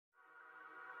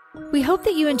We hope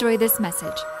that you enjoy this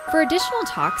message. For additional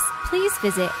talks, please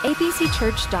visit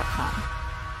abcchurch.com.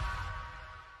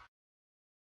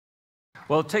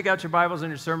 Well, take out your Bibles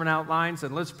and your sermon outlines,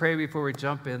 and let's pray before we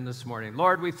jump in this morning.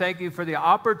 Lord, we thank you for the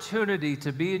opportunity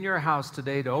to be in your house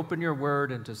today, to open your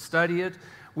word and to study it.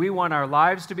 We want our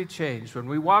lives to be changed. When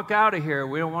we walk out of here,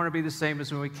 we don't want to be the same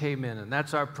as when we came in, and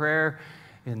that's our prayer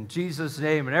in Jesus'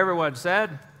 name. And everyone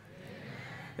said,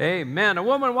 Amen. Amen. A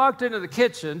woman walked into the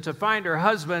kitchen to find her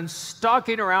husband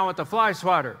stalking around with a fly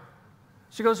swatter.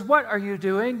 She goes, "What are you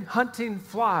doing?" "Hunting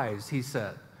flies," he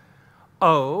said.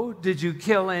 "Oh, did you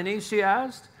kill any?" she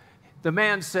asked. The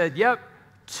man said, "Yep,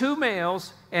 2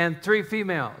 males and 3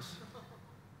 females."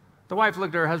 The wife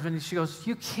looked at her husband and she goes,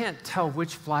 "You can't tell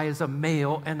which fly is a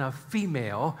male and a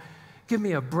female. Give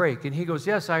me a break." And he goes,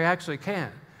 "Yes, I actually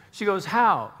can." She goes,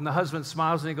 "How?" And the husband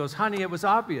smiles and he goes, "Honey, it was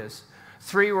obvious.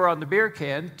 3 were on the beer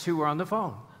can, 2 were on the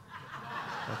phone."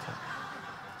 That's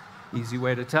an easy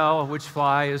way to tell which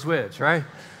fly is which, right?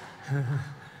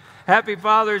 Happy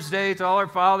Father's Day to all our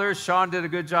fathers. Sean did a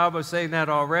good job of saying that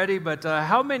already, but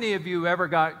how many of you ever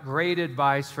got great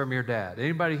advice from your dad?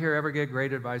 Anybody here ever get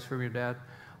great advice from your dad?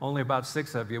 Only about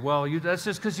 6 of you. Well, that's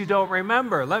just because you don't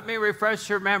remember. Let me refresh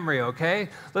your memory, okay?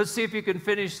 Let's see if you can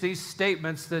finish these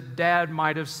statements that Dad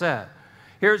might have said.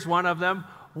 Here's one of them.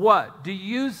 What? Do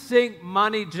you think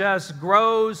money just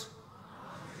grows?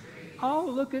 Oh,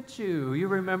 look at you. You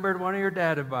remembered one of your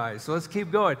dad advice. So let's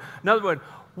keep going. Another one.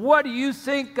 What do you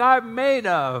think I'm made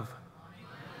of?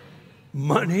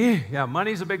 Money. Yeah,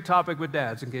 money's a big topic with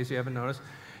dads, in case you haven't noticed.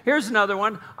 Here's another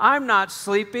one. I'm not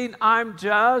sleeping. I'm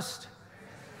just...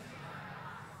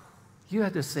 You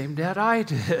had the same dad I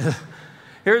did.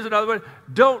 Here's another one.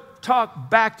 Don't talk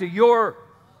back to your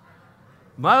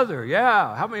mother.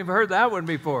 Yeah, how many have heard that one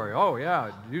before? Oh,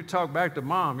 yeah, you talk back to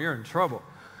mom, you're in trouble.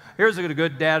 Here's a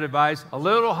good dad advice. A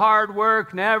little hard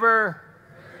work never...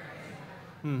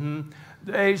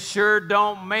 They sure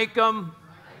don't make them.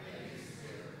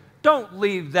 Don't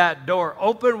leave that door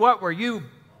open. What were you?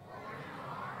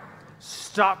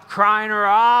 Stop crying or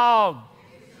I'll...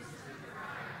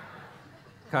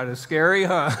 Kind of scary,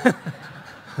 huh?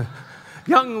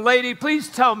 Young lady, please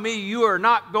tell me you are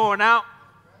not going out.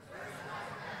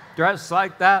 Dressed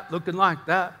like that, looking like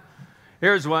that.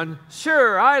 Here's one.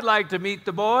 Sure, I'd like to meet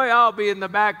the boy. I'll be in the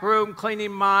back room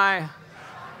cleaning my...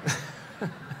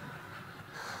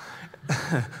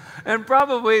 And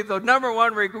probably the number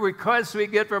one request we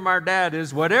get from our dad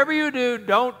is, whatever you do,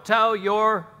 don't tell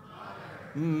your...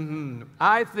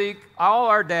 I think all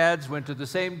our dads went to the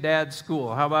same dad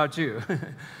school. How about you?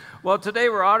 Well, today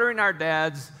we're honoring our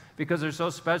dads because they're so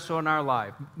special in our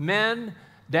life. Men,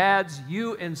 dads,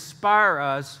 you inspire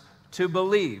us to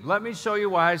believe. Let me show you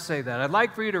why I say that. I'd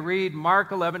like for you to read Mark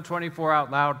 11:24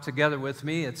 out loud together with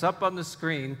me. It's up on the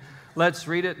screen. Let's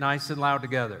read it nice and loud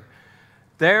together.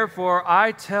 Therefore,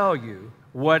 I tell you,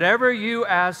 whatever you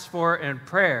ask for in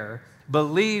prayer,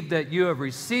 believe that you have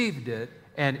received it,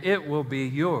 and it will be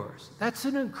yours. That's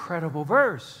an incredible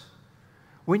verse.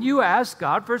 When you ask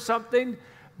God for something,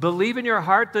 believe in your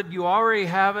heart that you already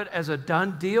have it as a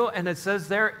done deal, and it says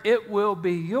there, it will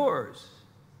be yours.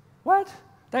 What?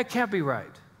 That can't be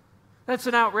right. That's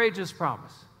an outrageous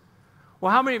promise.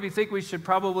 Well, how many of you think we should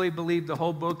probably believe the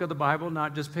whole book of the Bible,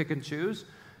 not just pick and choose?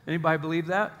 Anybody believe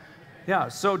that? Yeah,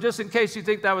 so just in case you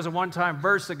think that was a one-time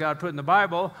verse that God put in the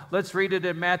Bible, let's read it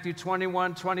in Matthew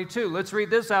 21:22. Let's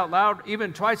read this out loud,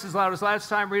 even twice as loud as last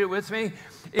time. Read it with me.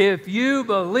 If you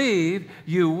believe,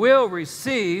 you will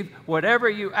receive whatever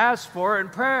you ask for in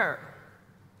prayer.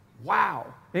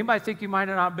 Wow. Anybody think you might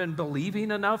have not been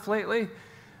believing enough lately?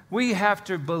 We have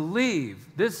to believe.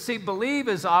 Believe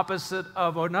is opposite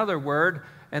of another word,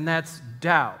 and that's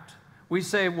doubt. We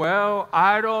say, well,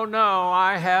 I don't know,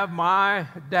 I have my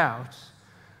doubts.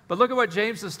 But look at what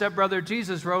James, the stepbrother of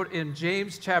Jesus, wrote in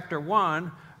James chapter 1,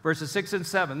 verses 6 and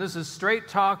 7. This is straight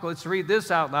talk. Let's read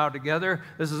this out loud together.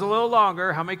 This is a little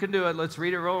longer. How many can do it? Let's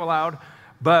read it real loud.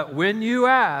 But when you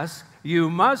ask, you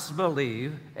must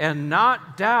believe and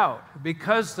not doubt,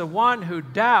 because the one who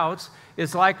doubts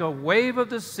is like a wave of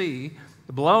the sea,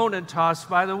 blown and tossed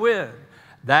by the wind.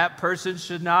 That person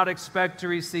should not expect to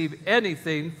receive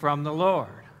anything from the Lord.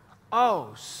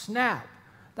 Oh, snap.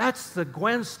 That's the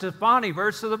Gwen Stefani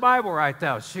verse of the Bible right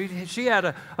there. She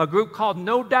had a group called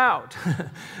No Doubt.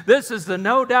 This is the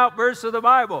No Doubt verse of the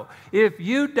Bible. If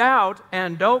you doubt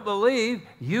and don't believe,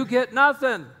 you get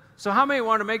nothing. So how many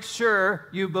want to make sure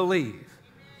you believe?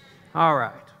 All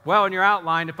right. Well, in your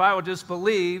outline, if I will just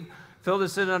believe, fill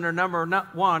this in under number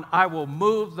 1, I will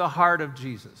move the heart of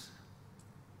Jesus.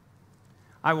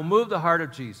 I will move the heart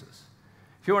of Jesus.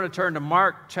 If you want to turn to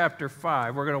Mark chapter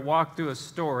 5, we're going to walk through a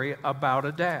story about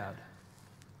a dad.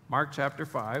 Mark chapter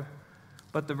 5,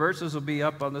 but the verses will be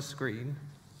up on the screen.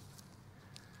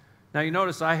 Now you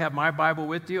notice I have my Bible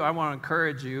with you. I want to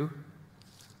encourage you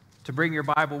to bring your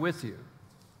Bible with you,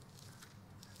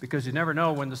 because you never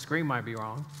know when the screen might be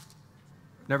wrong.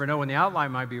 Never know when the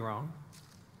outline might be wrong.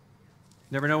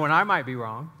 Never know when I might be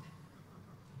wrong.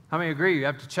 How many agree you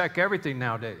have to check everything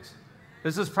nowadays?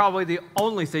 This is probably the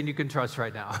only thing you can trust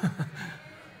right now.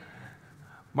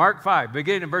 Mark 5,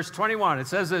 beginning in verse 21, it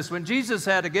says this: When Jesus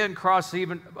had again crossed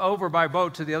even over by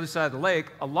boat to the other side of the lake,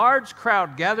 a large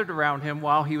crowd gathered around him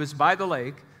while he was by the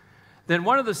lake. Then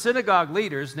one of the synagogue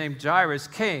leaders named Jairus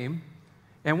came,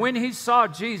 and when he saw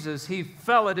Jesus, he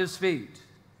fell at his feet.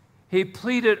 He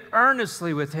pleaded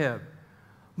earnestly with him,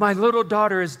 "My little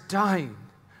daughter is dying.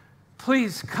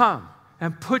 Please come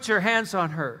and put your hands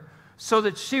on her, so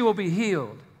that she will be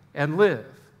healed and live."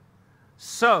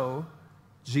 So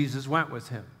Jesus went with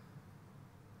him.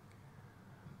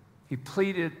 He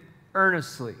pleaded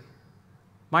earnestly.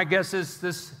 My guess is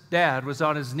this dad was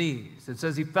on his knees. It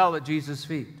says he fell at Jesus'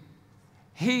 feet.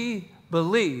 He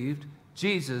believed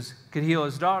Jesus could heal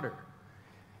his daughter.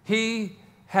 He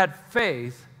had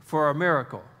faith for a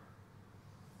miracle.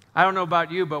 I don't know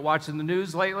about you, but watching the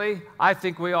news lately, I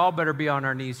think we all better be on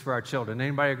our knees for our children.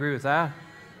 Anybody agree with that?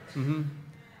 Mm-hmm.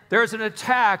 There's an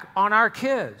attack on our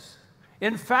kids.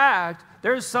 In fact,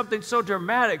 there's something so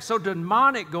dramatic, so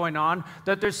demonic going on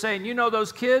that they're saying, you know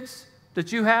those kids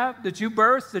that you have, that you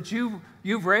birthed, that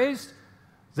you've raised?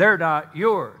 They're not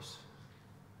yours.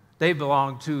 They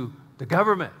belong to the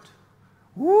government.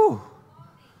 Woo!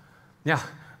 Yeah,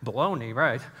 baloney,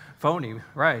 right? Phony,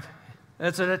 right?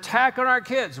 It's an attack on our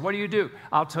kids. What do?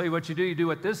 I'll tell you what you do. You do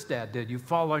what this dad did. You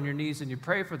fall on your knees and you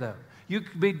pray for them. You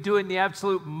could be doing the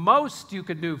absolute most you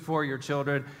can do for your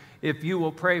children if you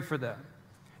will pray for them.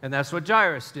 And that's what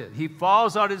Jairus did. He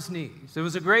falls on his knees. It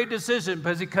was a great decision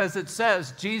because it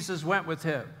says Jesus went with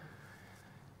him.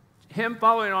 Him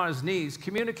falling on his knees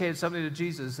communicated something to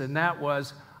Jesus, and that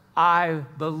was, I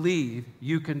believe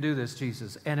you can do this,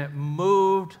 Jesus. And it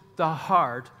moved the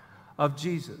heart of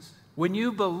Jesus. When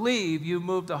you believe, you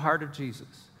move the heart of Jesus.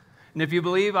 And if you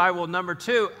believe, I will, number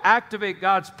 2, activate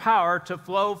God's power to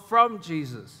flow from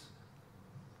Jesus.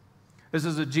 This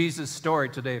is a Jesus story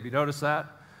today. Have you noticed that?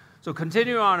 So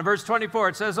continue on in verse 24.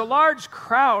 It says, a large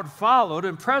crowd followed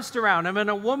and pressed around him, and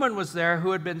a woman was there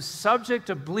who had been subject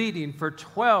to bleeding for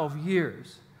 12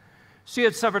 years. She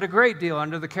had suffered a great deal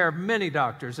under the care of many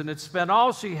doctors and had spent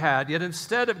all she had, yet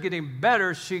instead of getting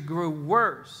better, she grew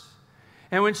worse.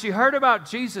 And when she heard about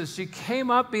Jesus, she came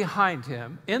up behind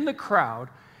him in the crowd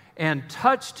and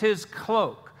touched his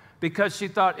cloak, because she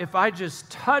thought, if I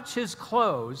just touch his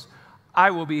clothes,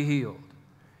 I will be healed.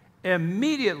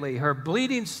 Immediately, her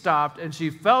bleeding stopped, and she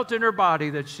felt in her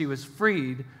body that she was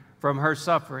freed from her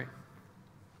suffering.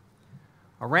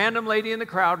 A random lady in the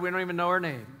crowd, we don't even know her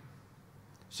name.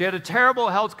 She had a terrible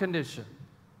health condition.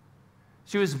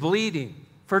 She was bleeding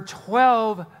for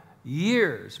 12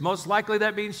 years. Most likely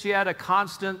that means she had a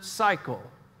constant cycle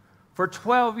for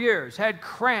 12 years, had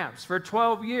cramps for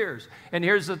 12 years. And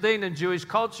here's the thing, in Jewish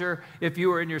culture, if you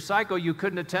were in your cycle, you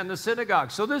couldn't attend the synagogue.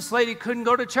 So this lady couldn't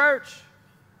go to church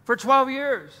for 12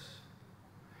 years.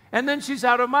 And then she's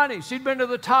out of money. She'd been to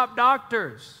the top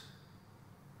doctors.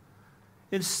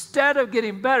 Instead of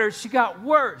getting better, she got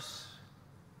worse.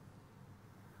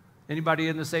 Anybody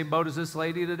in the same boat as this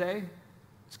lady today?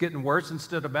 It's getting worse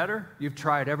instead of better. You've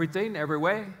tried everything, every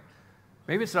way.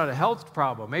 Maybe it's not a health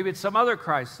problem. Maybe it's some other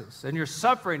crisis, and you're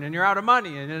suffering, and you're out of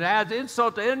money, and it adds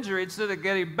insult to injury. Instead of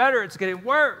getting better, it's getting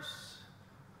worse.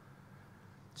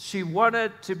 She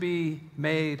wanted to be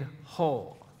made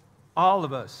whole. All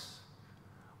of us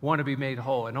want to be made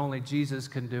whole, and only Jesus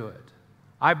can do it.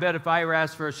 I bet if I were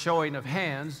asked for a showing of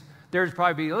hands, there's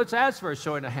probably be, let's ask for a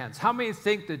showing of hands. How many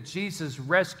think that Jesus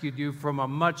rescued you from a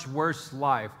much worse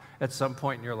life at some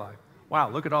point in your life?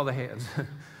 Wow, look at all the hands.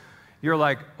 You're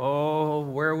like, oh,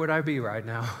 where would I be right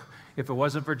now if it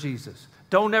wasn't for Jesus?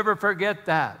 Don't ever forget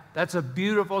that. That's a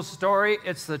beautiful story.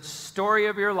 It's the story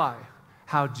of your life,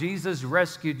 how Jesus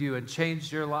rescued you and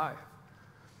changed your life.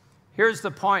 Here's the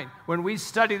point. When we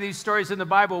study these stories in the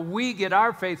Bible, we get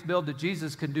our faith built that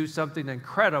Jesus can do something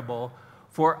incredible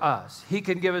for us. He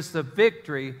can give us the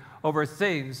victory over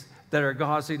things that are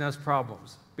causing us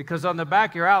problems. Because on the back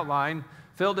of your outline,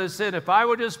 fill this in. If I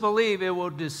will just believe, it will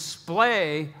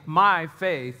display my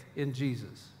faith in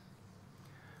Jesus.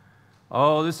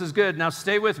 Oh, this is good. Now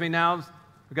stay with me now.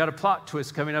 We've got a plot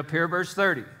twist coming up here, verse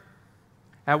 30.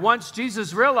 At once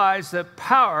Jesus realized that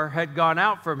power had gone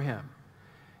out from him.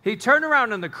 He turned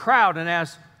around in the crowd and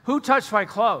asked, who touched my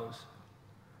clothes?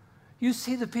 You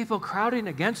see the people crowding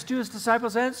against you, his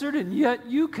disciples answered, and yet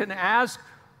you can ask,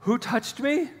 who touched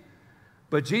me?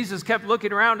 But Jesus kept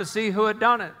looking around to see who had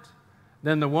done it.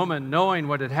 Then the woman, knowing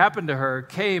what had happened to her,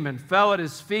 came and fell at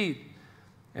his feet,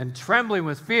 and trembling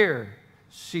with fear,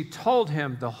 she told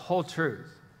him the whole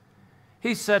truth.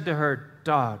 He said to her,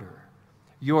 daughter,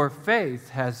 your faith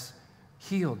has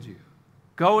healed you.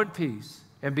 Go in peace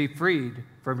and be freed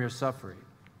from your suffering.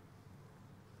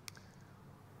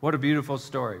 What a beautiful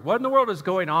story. What in the world is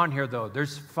going on here, though?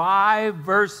 There's 5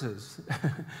 verses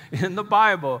in the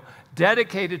Bible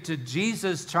dedicated to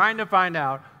Jesus trying to find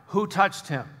out who touched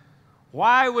him.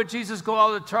 Why would Jesus go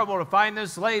all the trouble to find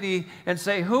this lady and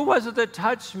say, who was it that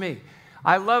touched me?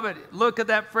 I love it. Look at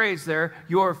that phrase there.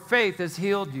 Your faith has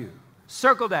healed you.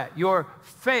 Circle that. Your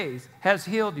faith has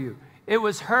healed you. It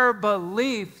was her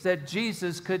belief that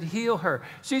Jesus could heal her.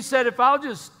 She said, if I'll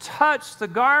just touch the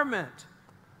garment.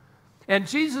 And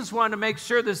Jesus wanted to make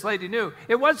sure this lady knew.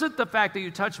 It wasn't the fact that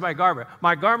you touched my garment.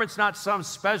 My garment's not some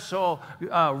special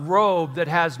robe that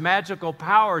has magical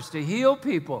powers to heal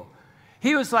people.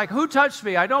 He was like, who touched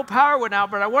me? I know power went out,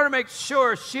 but I want to make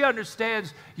sure she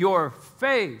understands your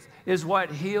faith is what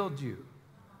healed you.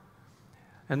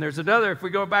 And there's another, if we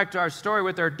go back to our story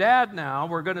with our dad now,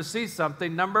 we're going to see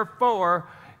something. Number 4,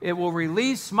 it will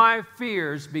release my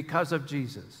fears because of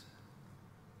Jesus.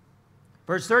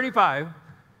 Verse 35.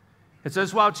 It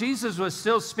says, while Jesus was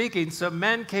still speaking, some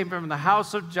men came from the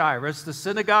house of Jairus, the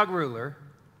synagogue ruler.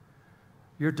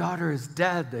 Your daughter is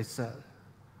dead, they said.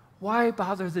 Why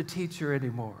bother the teacher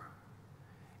anymore?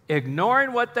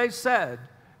 Ignoring what they said,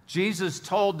 Jesus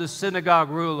told the synagogue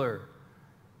ruler,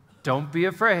 don't be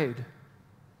afraid,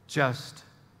 just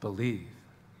believe.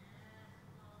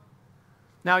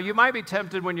 Now, you might be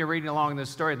tempted when you're reading along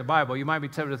this story in the Bible, you might be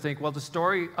tempted to think, well, the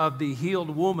story of the healed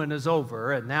woman is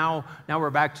over, and now we're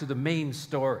back to the main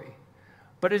story.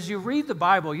 But as you read the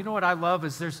Bible, you know what I love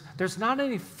is there's not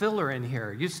any filler in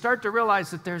here. You start to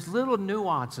realize that there's little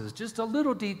nuances, just a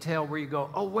little detail where you go,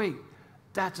 oh, wait,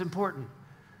 that's important.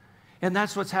 And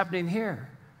that's what's happening here.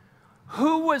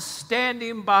 Who was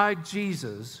standing by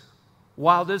Jesus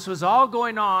while this was all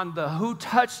going on, the who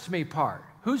touched me part?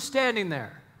 Who's standing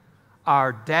there?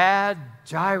 Our dad,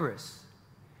 Jairus.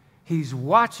 He's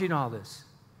watching all this.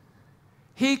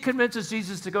 He convinces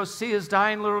Jesus to go see his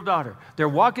dying little daughter. They're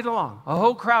walking along. A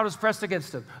whole crowd is pressed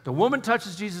against him. The woman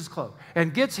touches Jesus' cloak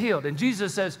and gets healed. And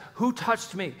Jesus says, who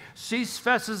touched me? She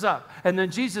fesses up. And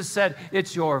then Jesus said,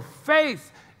 it's your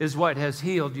faith is what has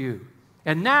healed you.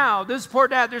 And now this poor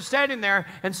dad, they're standing there,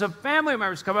 and some family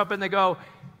members come up and they go,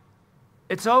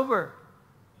 it's over.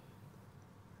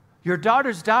 Your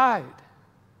daughter's died.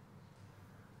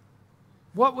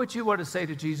 What would you want to say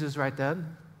to Jesus right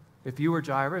then if you were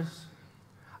Jairus?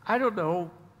 I don't know.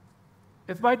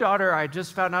 If my daughter, I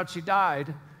just found out she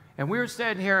died, and we were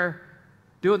standing here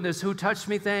doing this who touched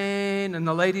me thing, and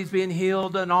the lady's being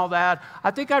healed and all that,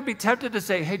 I think I'd be tempted to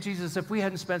say, hey, Jesus, if we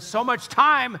hadn't spent so much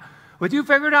time with you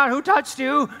figuring out who touched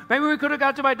you, maybe we could have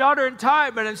got to my daughter in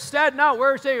time. But instead, no,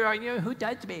 we're saying, who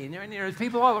touched me? And there's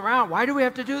people all around. Why do we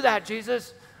have to do that,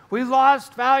 Jesus? We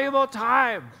lost valuable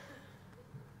time.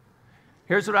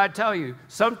 Here's what I tell you.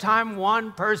 Sometime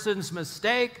one person's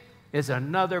mistake is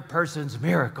another person's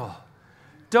miracle.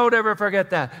 Don't ever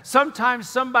forget that. Sometimes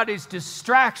somebody's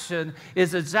distraction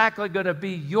is exactly going to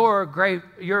be your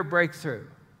breakthrough.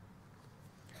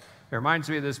 It reminds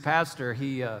me of this pastor.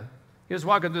 He was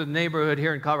walking through the neighborhood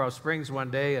here in Colorado Springs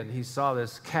one day, and he saw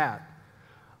this cat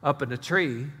up in a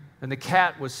tree, and the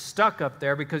cat was stuck up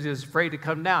there because he was afraid to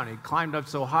come down. He climbed up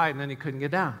so high, and then he couldn't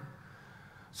get down.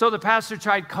 So the pastor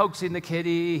tried coaxing the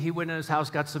kitty. He went in his house,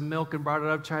 got some milk and brought it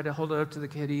up, tried to hold it up to the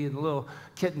kitty, and the little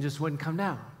kitten just wouldn't come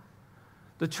down.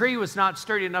 The tree was not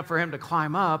sturdy enough for him to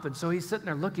climb up, and so he's sitting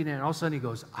there looking at it, and all of a sudden he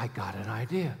goes, I got an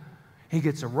idea. He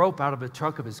gets a rope out of the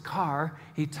trunk of his car.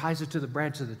 He ties it to the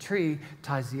branch of the tree,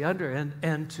 ties the under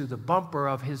end to the bumper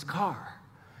of his car.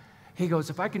 He goes,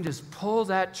 if I can just pull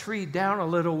that tree down a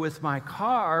little with my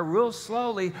car real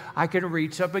slowly, I can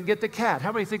reach up and get the cat.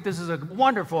 How many think this is a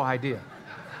wonderful idea?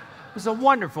 It's a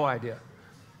wonderful idea.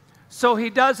 So he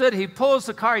does it. He pulls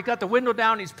the car. He got the window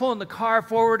down. He's pulling the car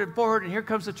forward, and here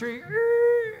comes the tree.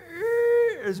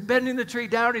 He's bending the tree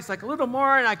down. He's like, a little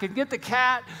more, and I can get the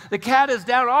cat. The cat is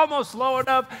down almost low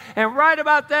enough, and right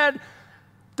about then,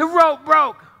 the rope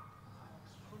broke.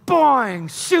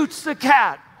 Boing! Shoots the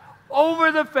cat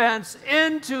over the fence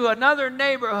into another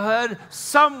neighborhood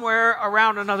somewhere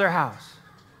around another house.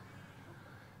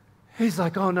 He's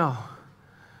like, oh no.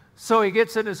 So he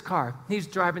gets in his car. He's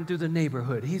driving through the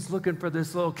neighborhood. He's looking for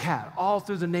this little cat all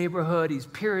through the neighborhood. He's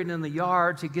peering in the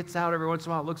yards. He gets out every once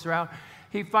in a while, looks around.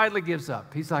 he finally gives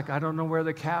up. He's like, I don't know where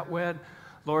the cat went.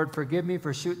 Lord, forgive me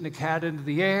for shooting the cat into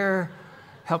the air.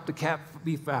 Help the cat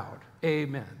be found.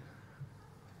 Amen.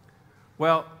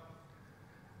 Well,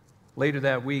 later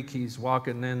that week, he's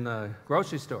walking in the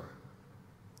grocery store.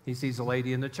 He sees a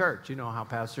lady in the church. You know how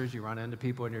pastors, you run into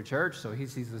people in your church. So he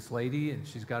sees this lady, and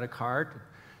she's got a cart.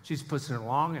 She's pushing it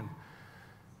along, and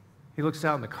he looks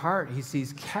down the cart. He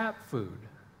sees cat food.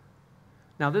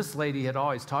 Now, this lady had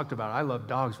always talked about, I love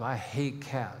dogs, but I hate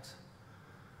cats.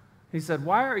 He said,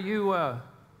 why do you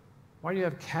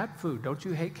have cat food? Don't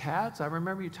you hate cats? I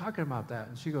remember you talking about that.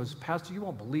 And she goes, Pastor, you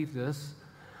won't believe this.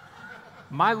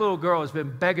 My little girl has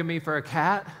been begging me for a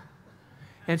cat,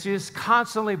 and she's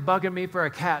constantly bugging me for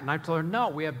a cat. And I told her, no,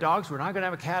 we have dogs. We're not going to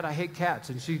have a cat. I hate cats.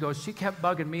 And she goes, she kept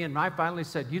bugging me, and I finally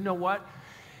said, you know what?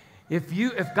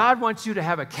 If God wants you to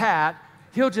have a cat,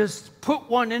 he'll just put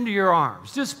one into your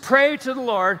arms. Just pray to the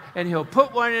Lord, and he'll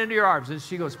put one into your arms. And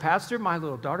she goes, Pastor, my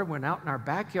little daughter went out in our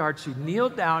backyard. She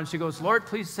kneeled down, and she goes, Lord,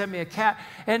 please send me a cat.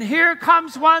 And here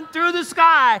comes one through the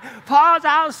sky, paws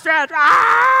outstretched,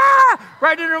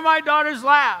 right into my daughter's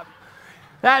lap.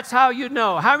 That's how you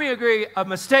know. How many agree a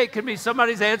mistake can be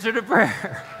somebody's answer to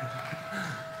prayer?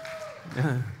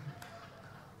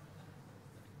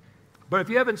 But if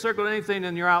you haven't circled anything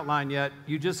in your outline yet,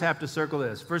 you just have to circle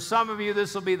this. For some of you,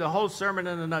 this will be the whole sermon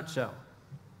in a nutshell.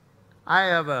 I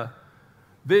have a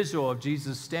visual of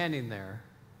Jesus standing there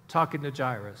talking to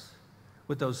Jairus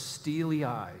with those steely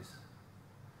eyes.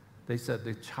 They said,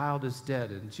 the child is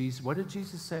dead. And Jesus, what did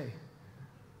Jesus say?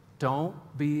 Don't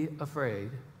be afraid,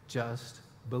 just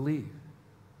believe.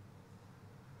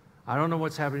 I don't know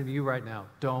what's happening to you right now.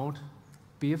 Don't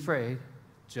be afraid,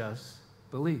 just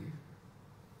believe.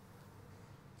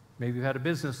 Maybe you've had a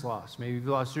business loss. Maybe you've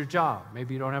lost your job.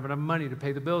 Maybe you don't have enough money to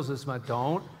pay the bills this month.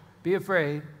 Don't be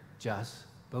afraid. Just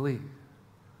believe.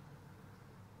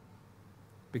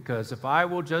 Because if I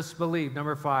will just believe,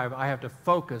 number 5, I have to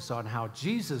focus on how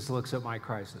Jesus looks at my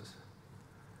crisis.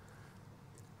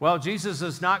 Well, Jesus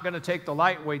is not going to take the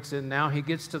lightweights in now. He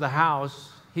gets to the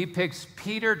house. He picks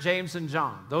Peter, James, and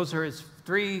John. Those are his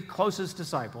 3 closest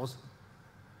disciples.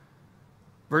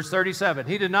 Verse 37,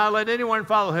 he did not let anyone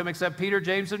follow him except Peter,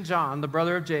 James, and John, the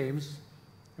brother of James.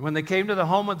 And when they came to the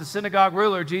home of the synagogue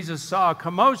ruler, Jesus saw a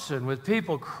commotion with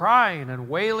people crying and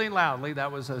wailing loudly.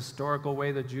 That was a historical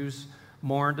way the Jews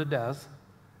mourned to death.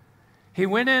 He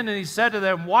went in and he said to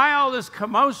them, why all this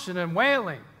commotion and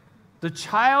wailing? The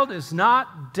child is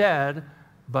not dead,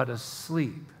 but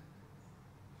asleep.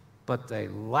 But they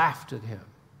laughed at him.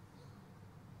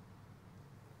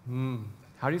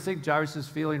 How do you think Jairus is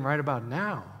feeling right about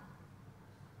now?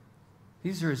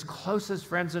 These are his closest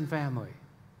friends and family.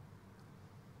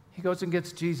 He goes and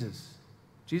gets Jesus.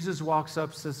 Jesus walks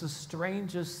up, says the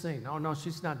strangest thing. Oh, no,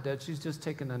 she's not dead. She's just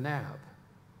taking a nap.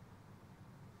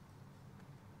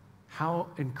 How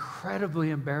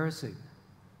incredibly embarrassing.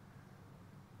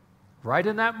 Right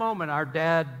in that moment, our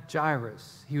dad,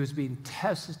 Jairus, he was being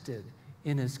tested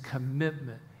in his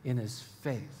commitment, in his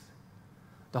faith.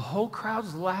 The whole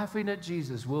crowd's laughing at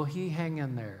Jesus. Will he hang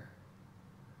in there?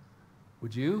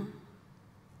 Would you?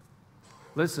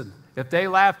 Listen, if they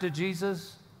laughed at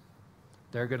Jesus,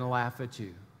 they're going to laugh at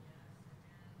you.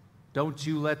 Don't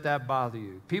you let that bother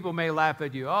you. People may laugh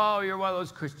at you. Oh, you're one of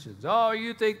those Christians. Oh,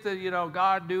 you think that,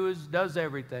 God does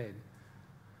everything.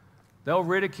 They'll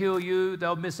ridicule you.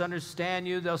 They'll misunderstand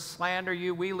you. They'll slander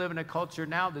you. We live in a culture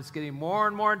now that's getting more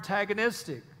and more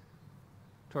antagonistic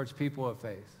towards people of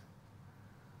faith.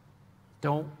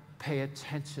 Don't pay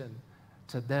attention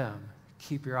to them.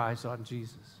 Keep your eyes on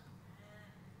Jesus.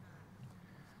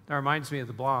 That reminds me of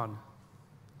the blonde.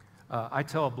 I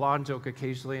tell a blonde joke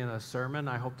occasionally in a sermon.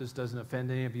 I hope this doesn't offend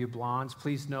any of you blondes.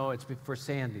 Please know it's for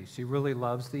Sandy. She really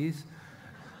loves these.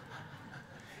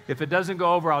 If it doesn't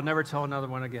go over, I'll never tell another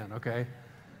one again, okay?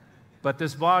 But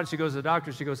this blonde, she goes to the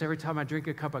doctor. She goes, every time I drink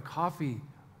a cup of coffee,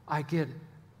 I get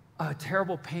a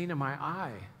terrible pain in my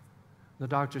eye. The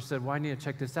doctor said, well, I need to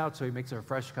check this out. So he makes her a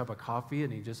fresh cup of coffee,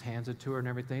 and he just hands it to her and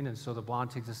everything. And so the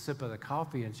blonde takes a sip of the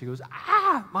coffee, and she goes,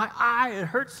 my eye, it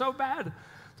hurts so bad.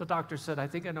 The doctor said, I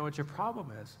think I know what your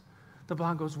problem is. The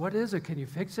blonde goes, what is it? Can you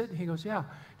fix it? And he goes, yeah,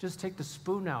 just take the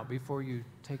spoon out before you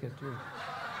take it through.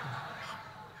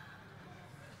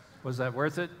 Was that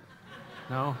worth it?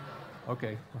 No?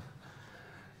 Okay.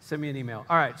 Send me an email.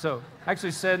 All right, so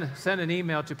actually send an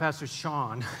email to Pastor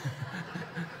Sean.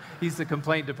 He's the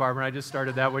complaint department. I just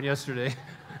started that one yesterday.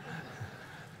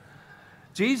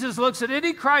 Jesus looks at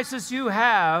any crisis you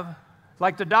have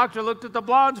like the doctor looked at the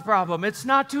blonde's problem. It's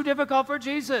not too difficult for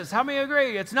Jesus. How many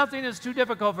agree? Nothing is too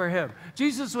difficult for him.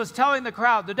 Jesus was telling the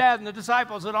crowd, the dad and the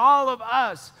disciples and all of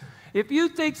us, if you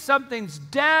think something's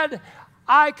dead,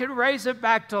 I can raise it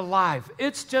back to life.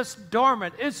 It's just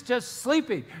dormant. It's just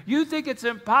sleeping. You think it's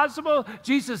impossible?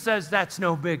 Jesus says, that's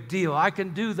no big deal. I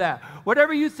can do that.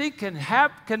 Whatever you think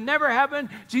can never happen,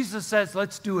 Jesus says,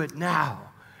 let's do it now.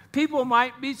 People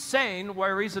might be saying, the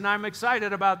reason I'm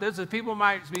excited about this is people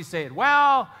might be saying,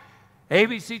 well,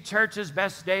 ABC Church's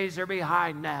best days are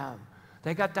behind them.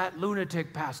 They got that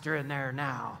lunatic pastor in there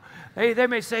now. They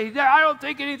may say, I don't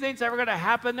think anything's ever going to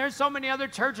happen. There's so many other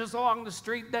churches along the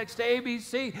street next to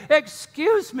ABC.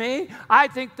 Excuse me, I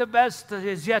think the best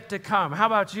is yet to come. How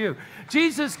about you?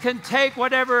 Jesus can take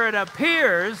whatever it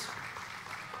appears.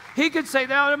 He could say,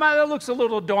 now, that looks a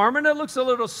little dormant. It looks a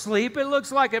little sleep. It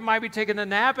looks like it might be taking a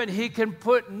nap. And he can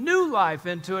put new life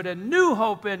into it and new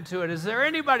hope into it. Is there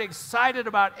anybody excited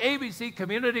about ABC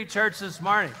Community Church this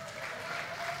morning?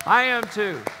 I am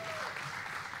too.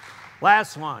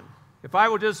 Last one. If I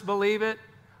will just believe it,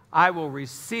 I will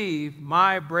receive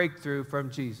my breakthrough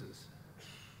from Jesus.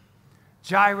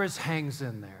 Jairus hangs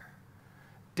in there.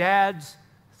 Dads,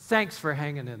 thanks for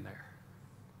hanging in there.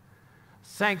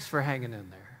 Thanks for hanging in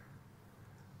there.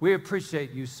 We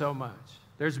appreciate you so much.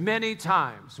 There's many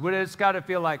times when it's got to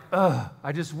feel like,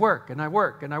 I just work and I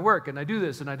work and I work and I do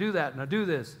this and I do that and I do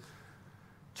this,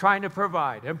 trying to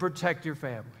provide and protect your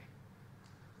family.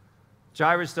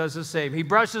 Jairus does the same. He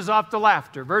brushes off the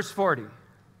laughter. Verse 40.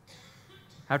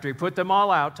 After he put them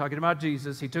all out, talking about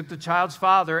Jesus, he took the child's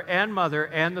father and mother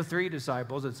and the 3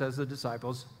 disciples, it says the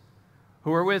disciples,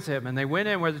 who were with him, and they went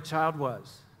in where the child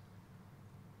was.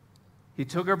 He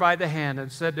took her by the hand and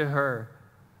said to her,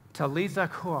 Talitha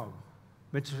kum,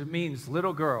 which means,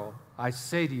 little girl, I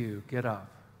say to you, get up.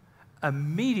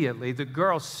 Immediately, the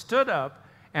girl stood up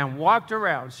and walked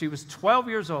around. She was 12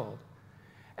 years old.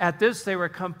 At this, they were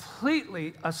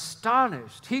completely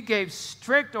astonished. He gave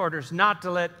strict orders not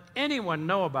to let anyone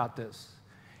know about this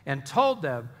and told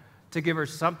them to give her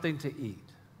something to eat.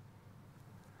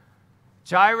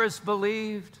 Jairus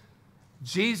believed,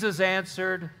 Jesus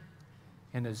answered,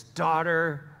 and his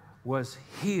daughter was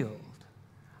healed.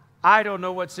 I don't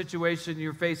know what situation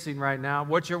you're facing right now,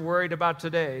 what you're worried about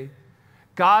today.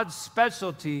 God's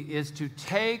specialty is to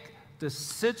take the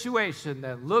situation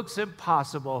that looks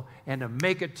impossible and to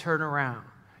make it turn around.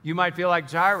 You might feel like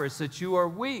Jairus, that you are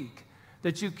weak,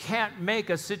 that you can't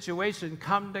make a situation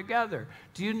come together.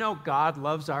 Do you know God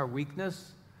loves our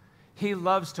weakness? He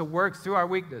loves to work through our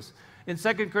weakness. In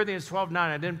 2 Corinthians 12:9,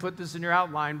 I didn't put this in your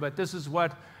outline, but this is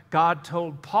what God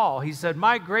told Paul. He said,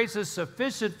 my grace is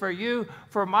sufficient for you,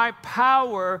 for my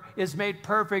power is made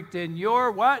perfect in your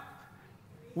what?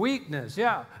 Weakness,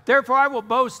 yeah. Therefore, I will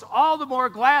boast all the more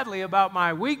gladly about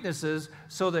my weaknesses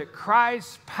so that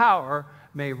Christ's power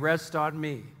may rest on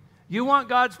me. You want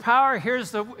God's power?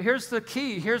 Here's the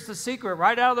key. Here's the secret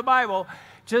right out of the Bible.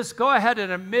 Just go ahead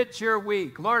and admit you're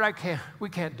weak. Lord, we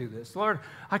can't do this. Lord,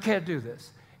 I can't do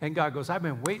this. And God goes, I've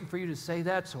been waiting for you to say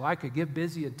that so I could get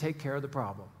busy and take care of the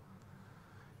problem.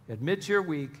 Admit you're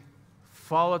weak,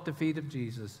 fall at the feet of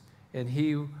Jesus, and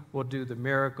he will do the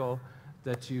miracle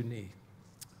that you need.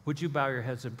 Would you bow your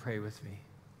heads and pray with me?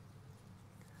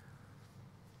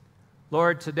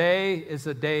 Lord, today is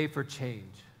a day for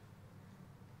change.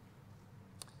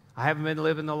 I haven't been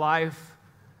living the life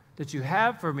that you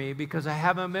have for me because I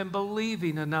haven't been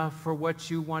believing enough for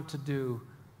what you want to do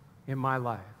in my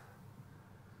life.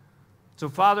 So,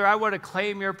 Father, I want to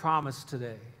claim your promise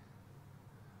today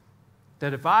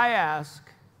that if I ask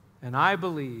and I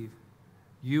believe,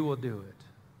 you will do it.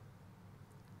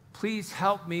 Please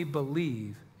help me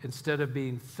believe instead of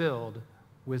being filled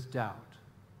with doubt.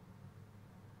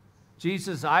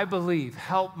 Jesus, I believe.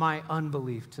 Help my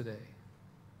unbelief today.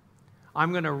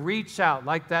 I'm going to reach out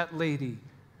like that lady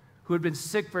who had been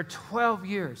sick for 12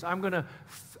 years. I'm going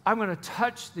to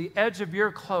touch the edge of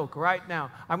your cloak right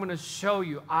now. I'm going to show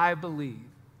you I believe.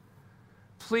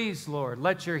 Please, Lord,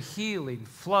 let your healing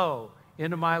flow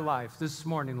into my life this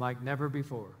morning like never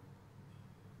before.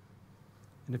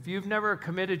 And if you've never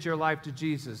committed your life to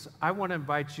Jesus, I want to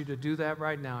invite you to do that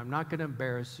right now. I'm not going to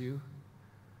embarrass you.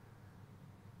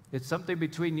 It's something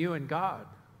between you and God.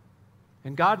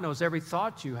 And God knows every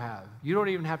thought you have. You don't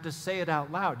even have to say it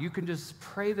out loud. You can just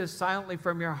pray this silently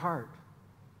from your heart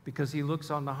because he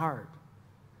looks on the heart.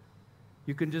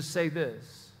 You can just say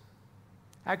this.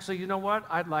 Actually, you know what?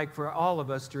 I'd like for all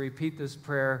of us to repeat this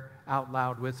prayer out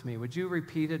loud with me. Would you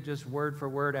repeat it just word for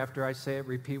word after I say it?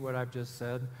 Repeat what I've just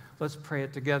said. Let's pray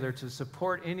it together to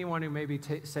support anyone who may be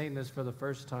saying this for the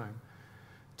first time.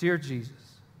 Dear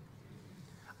Jesus,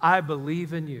 I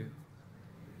believe in you.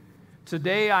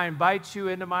 Today I invite you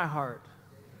into my heart.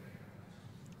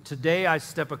 Today I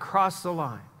step across the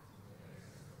line.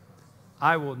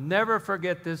 I will never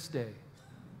forget this day.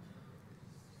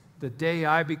 the day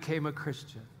I became a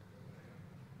Christian.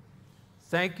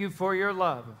 Thank you for your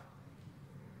love.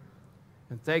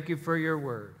 And thank you for your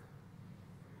word.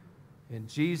 In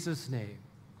Jesus' name,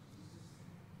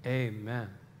 amen.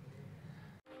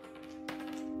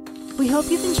 We hope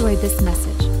you've enjoyed this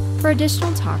message. For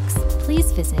additional talks,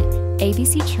 please visit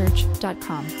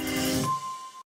abcchurch.com.